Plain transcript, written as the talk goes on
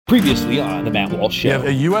Previously on the Matt Walsh Show. You have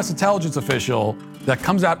a U.S. intelligence official that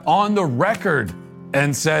comes out on the record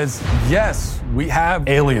and says, yes, we have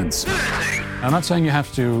aliens. I'm not saying you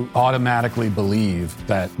have to automatically believe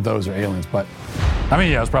that those are aliens, but I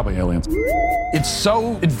mean, yeah, it's probably aliens. It's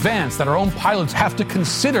so advanced that our own pilots have to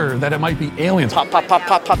consider that it might be aliens. Pop, pop, pop,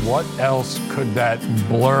 pop, pop. What else could that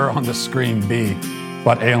blur on the screen be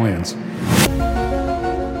but aliens?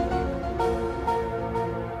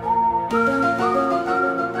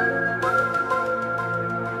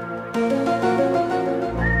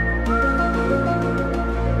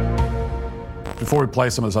 Before we play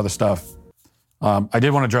some of this other stuff, I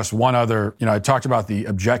did want to address one other, I talked about the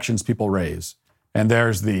objections people raise. And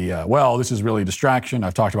there's the, well, this is really a distraction.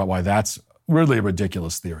 I've talked about why that's really a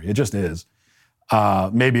ridiculous theory. It just is.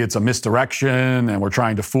 Maybe it's a misdirection and we're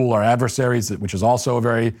trying to fool our adversaries, which is also a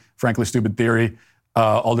very, frankly, stupid theory.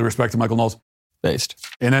 All due respect to Michael Knowles. Based.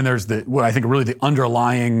 And then there's what I think really the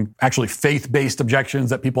underlying, actually faith-based objections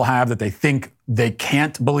that people have, that they think they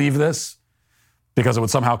can't believe this because it would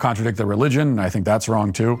somehow contradict their religion. And I think that's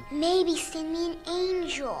wrong too. Maybe send me an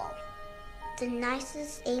angel. The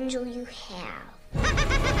nicest angel you have.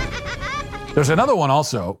 There's another one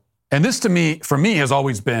also, and this for me, has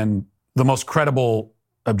always been the most credible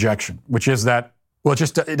objection, which is that, well,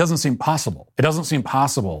 it doesn't seem possible. It doesn't seem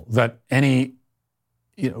possible that any,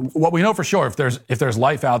 what we know for sure, if there's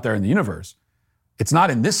life out there in the universe, it's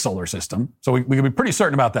not in this solar system. So we can be pretty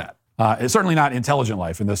certain about that. It's certainly not intelligent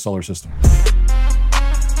life in this solar system.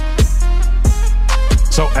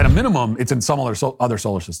 So at a minimum, it's in some other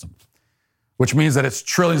solar system, which means that it's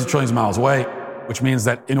trillions and trillions of miles away, which means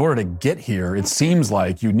that in order to get here, it seems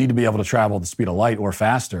like you need to be able to travel the speed of light or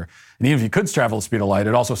faster. And even if you could travel the speed of light,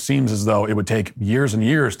 it also seems as though it would take years and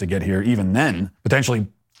years to get here, even then, potentially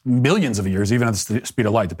millions of years, even at the speed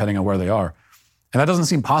of light, depending on where they are. And that doesn't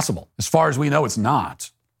seem possible. As far as we know, it's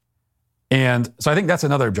not. And so I think that's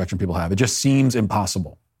another objection people have. It just seems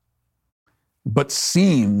impossible. But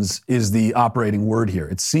seems is the operating word here.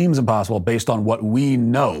 It seems impossible based on what we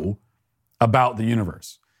know about the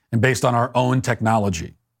universe and based on our own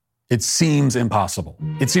technology. It seems impossible.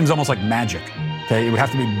 It seems almost like magic, okay? It would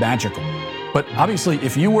have to be magical. But obviously,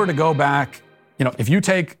 if you were to go back, if you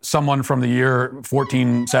take someone from the year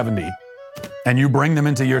 1470 and you bring them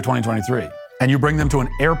into year 2023 and you bring them to an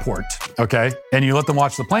airport, okay, and you let them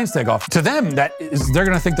watch the planes take off, to them, they're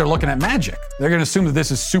going to think they're looking at magic. They're going to assume that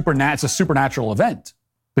this is it's a supernatural event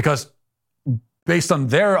because based on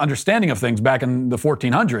their understanding of things back in the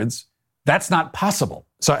 1400s, that's not possible.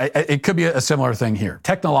 So it could be a similar thing here.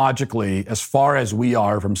 Technologically, as far as we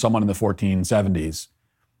are from someone in the 1470s,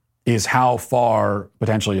 is how far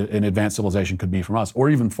potentially an advanced civilization could be from us,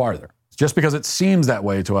 or even farther. Just because it seems that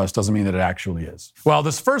way to us doesn't mean that it actually is. Well,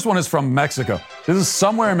 this first one is from Mexico. This is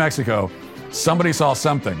somewhere in Mexico. Somebody saw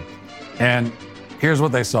something, and here's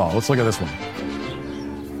what they saw. Let's look at this one.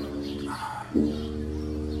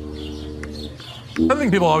 Another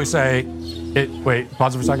thing people always say, wait,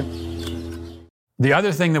 pause it for a second. The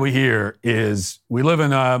other thing that we hear is we live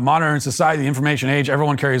in a modern society, the information age.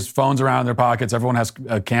 Everyone carries phones around in their pockets. Everyone has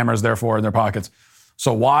cameras, therefore, in their pockets.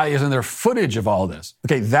 So why isn't there footage of all this?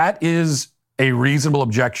 Okay, that is a reasonable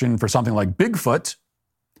objection for something like Bigfoot.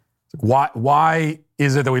 Why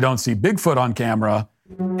is it that we don't see Bigfoot on camera?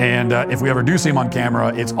 And if we ever do see him on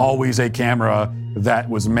camera, it's always a camera that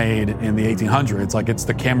was made in the 1800s. Like it's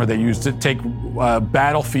the camera they used to take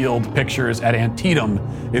battlefield pictures at Antietam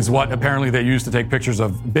is what apparently they used to take pictures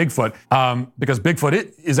of Bigfoot because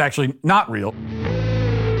Bigfoot is actually not real.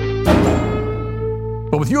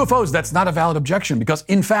 But with UFOs, that's not a valid objection because,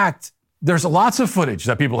 in fact, there's lots of footage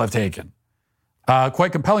that people have taken.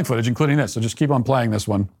 Quite compelling footage, including this. So just keep on playing this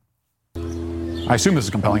one. I assume this is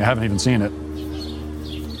compelling. I haven't even seen it.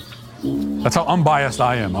 That's how unbiased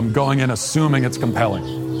I am. I'm going in assuming it's compelling.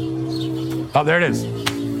 Oh, there it is.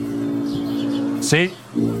 See?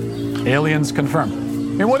 Aliens confirmed. I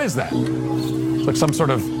mean, what is that? It's like some sort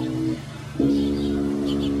of...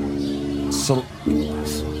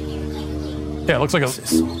 Yeah, it looks like a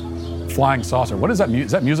flying saucer. What is that?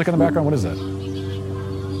 Is that music in the background? What is that?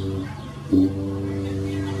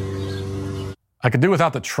 I could do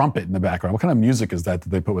without the trumpet in the background. What kind of music is that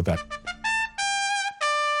they put with that?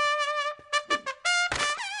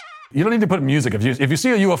 You don't need to put music. If you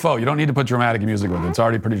see a UFO, you don't need to put dramatic music with it. It's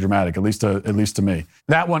already pretty dramatic, at least to me.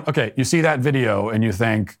 That one, okay, you see that video and you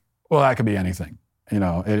think, well, that could be anything.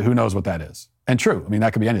 Who knows what that is? And true, I mean,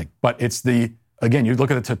 that could be anything. But it's again, you look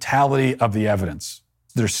at the totality of the evidence.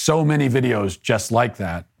 There's so many videos just like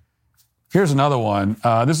that. Here's another one.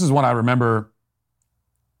 This is one I remember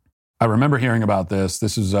hearing about this.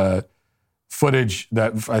 This is footage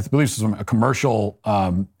that I believe was from a commercial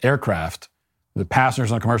aircraft. The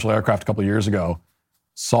passengers on a commercial aircraft a couple of years ago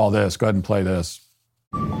saw this. Go ahead and play this.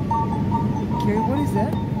 Okay, what is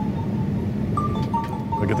that?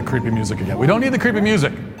 Look at the creepy music again. We don't need the creepy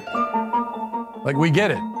music. Like, we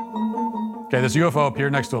get it. Okay, this UFO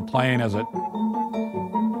appeared next to a plane as it...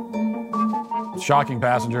 Shocking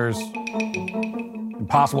passengers.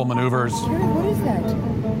 Impossible maneuvers. Jerry, what is that?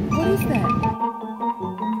 What is that?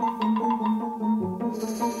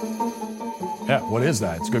 Yeah, what is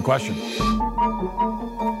that? It's a good question.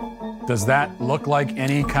 Does that look like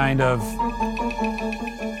any kind of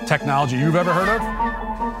technology you've ever heard of?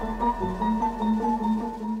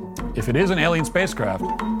 If it is an alien spacecraft,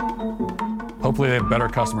 hopefully they have better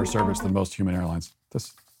customer service than most human airlines.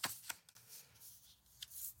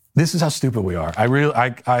 This is how stupid we are.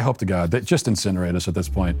 I hope to God that just incinerate us at this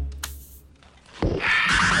point.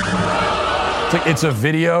 It's a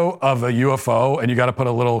video of a UFO, and you got to put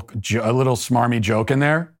a little smarmy joke in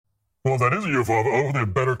there. Well, that is a UFO. Oh, they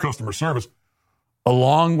have better customer service.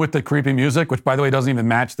 Along with the creepy music, which, by the way, doesn't even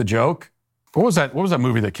match the joke. What was that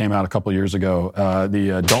movie that came out a couple of years ago?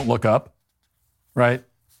 The Don't Look Up, right?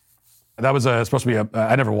 That was supposed to be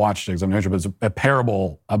I never watched it because I'm not sure, but it's a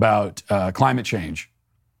parable about climate change.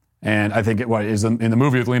 And I think in the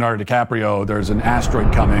movie with Leonardo DiCaprio, there's an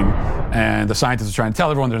asteroid coming, and the scientists are trying to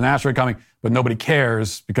tell everyone there's an asteroid coming, but nobody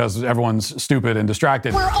cares because everyone's stupid and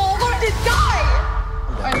distracted. We're all going to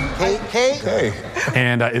die! Okay.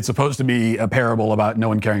 And it's supposed to be a parable about no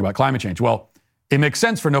one caring about climate change. Well, it makes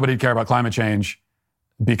sense for nobody to care about climate change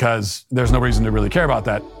because there's no reason to really care about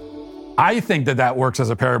that. I think that works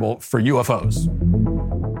as a parable for UFOs.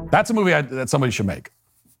 That's a movie that somebody should make.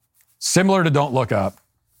 Similar to Don't Look Up,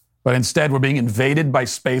 but instead we're being invaded by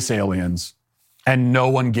space aliens and no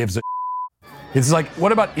one gives a It's like,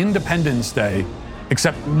 what about Independence Day,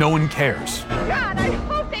 except no one cares? God, I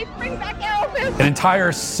hope they bring back Elvis! An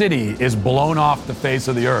entire city is blown off the face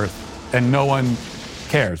of the earth and no one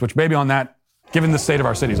cares, which maybe on that, given the state of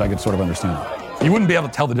our cities, I could sort of understand that. You wouldn't be able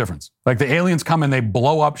to tell the difference. Like, the aliens come and they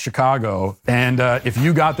blow up Chicago, and if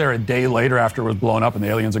you got there a day later after it was blown up and the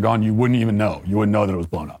aliens are gone, you wouldn't even know. You wouldn't know that it was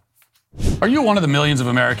blown up. Are you one of the millions of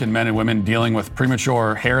American men and women dealing with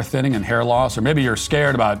premature hair thinning and hair loss? Or maybe you're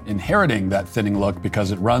scared about inheriting that thinning look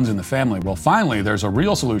because it runs in the family. Well, finally, there's a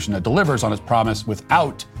real solution that delivers on its promise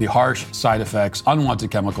without the harsh side effects,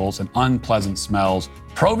 unwanted chemicals, and unpleasant smells.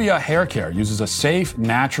 Provia Hair Care uses a safe,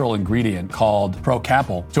 natural ingredient called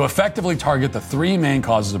Procapil to effectively target the three main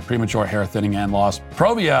causes of premature hair thinning and loss.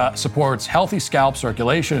 Provia supports healthy scalp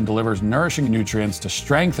circulation and delivers nourishing nutrients to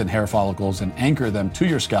strengthen hair follicles and anchor them to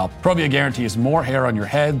your scalp. Provia guarantees more hair on your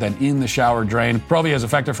head than in the shower drain. Provia is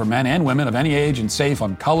effective for men and women of any age and safe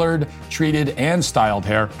on colored, treated, and styled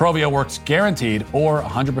hair. Provia works guaranteed or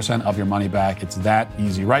 100% of your money back. It's that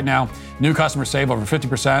easy. Right now, new customers save over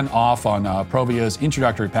 50% off on Provia's introductory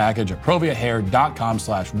package at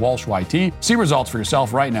proviahair.com/WalshYT. See results for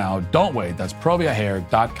yourself right now. Don't wait. That's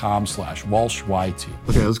proviahair.com/WalshYT.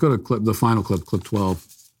 Okay, let's go to the final clip 12.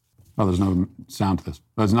 Oh, there's no sound to this.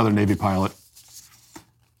 There's another Navy pilot.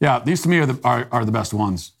 Yeah, these to me are the best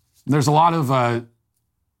ones. There's a lot of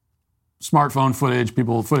smartphone footage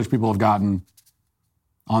people have gotten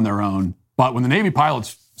on their own. But when the Navy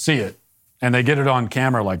pilots see it and they get it on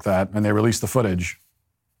camera like that and they release the footage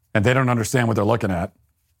and they don't understand what they're looking at,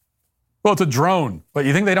 well, it's a drone. But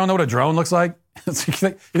you think they don't know what a drone looks like? You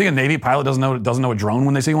think a Navy pilot doesn't know a drone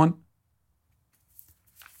when they see one?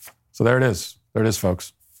 So there it is. There it is,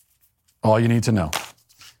 folks. All you need to know.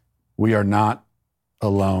 We are not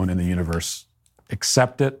alone in the universe.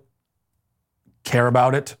 Accept it. Care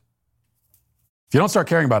about it. If you don't start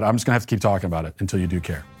caring about it, I'm just going to have to keep talking about it until you do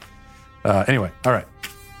care. Anyway, all right.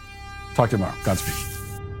 Talk to you tomorrow. Godspeed.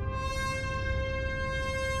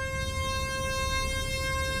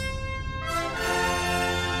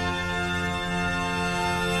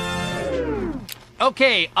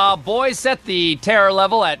 Okay, boys, set the terror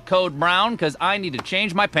level at code brown because I need to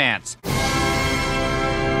change my pants.